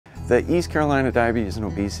The East Carolina Diabetes and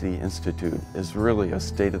Obesity Institute is really a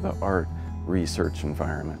state-of-the-art research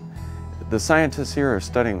environment. The scientists here are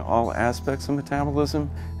studying all aspects of metabolism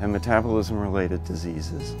and metabolism-related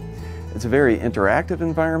diseases. It's a very interactive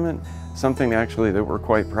environment, something actually that we're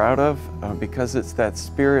quite proud of because it's that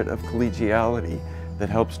spirit of collegiality that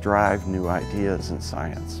helps drive new ideas in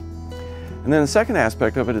science. And then the second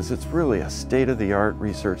aspect of it is it's really a state-of-the-art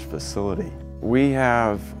research facility. We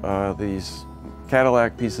have these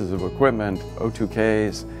Cadillac pieces of equipment,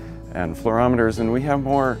 O2Ks and fluorometers, and we have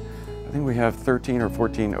more. I think we have 13 or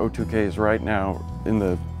 14 O2Ks right now in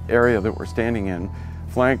the area that we're standing in,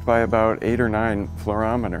 flanked by about 8 or 9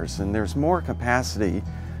 fluorometers. And there's more capacity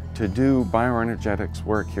to do bioenergetics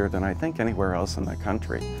work here than I think anywhere else in the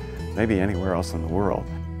country, maybe anywhere else in the world.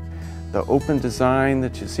 The open design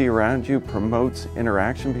that you see around you promotes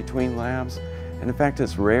interaction between labs. And in fact,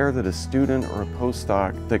 it's rare that a student or a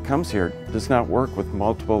postdoc that comes here does not work with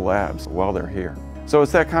multiple labs while they're here. So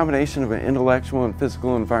it's that combination of an intellectual and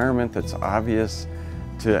physical environment that's obvious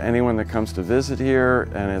to anyone that comes to visit here,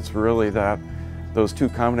 and it's really those two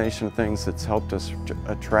combination of things that's helped us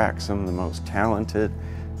attract some of the most talented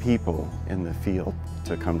people in the field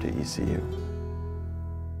to come to ECU.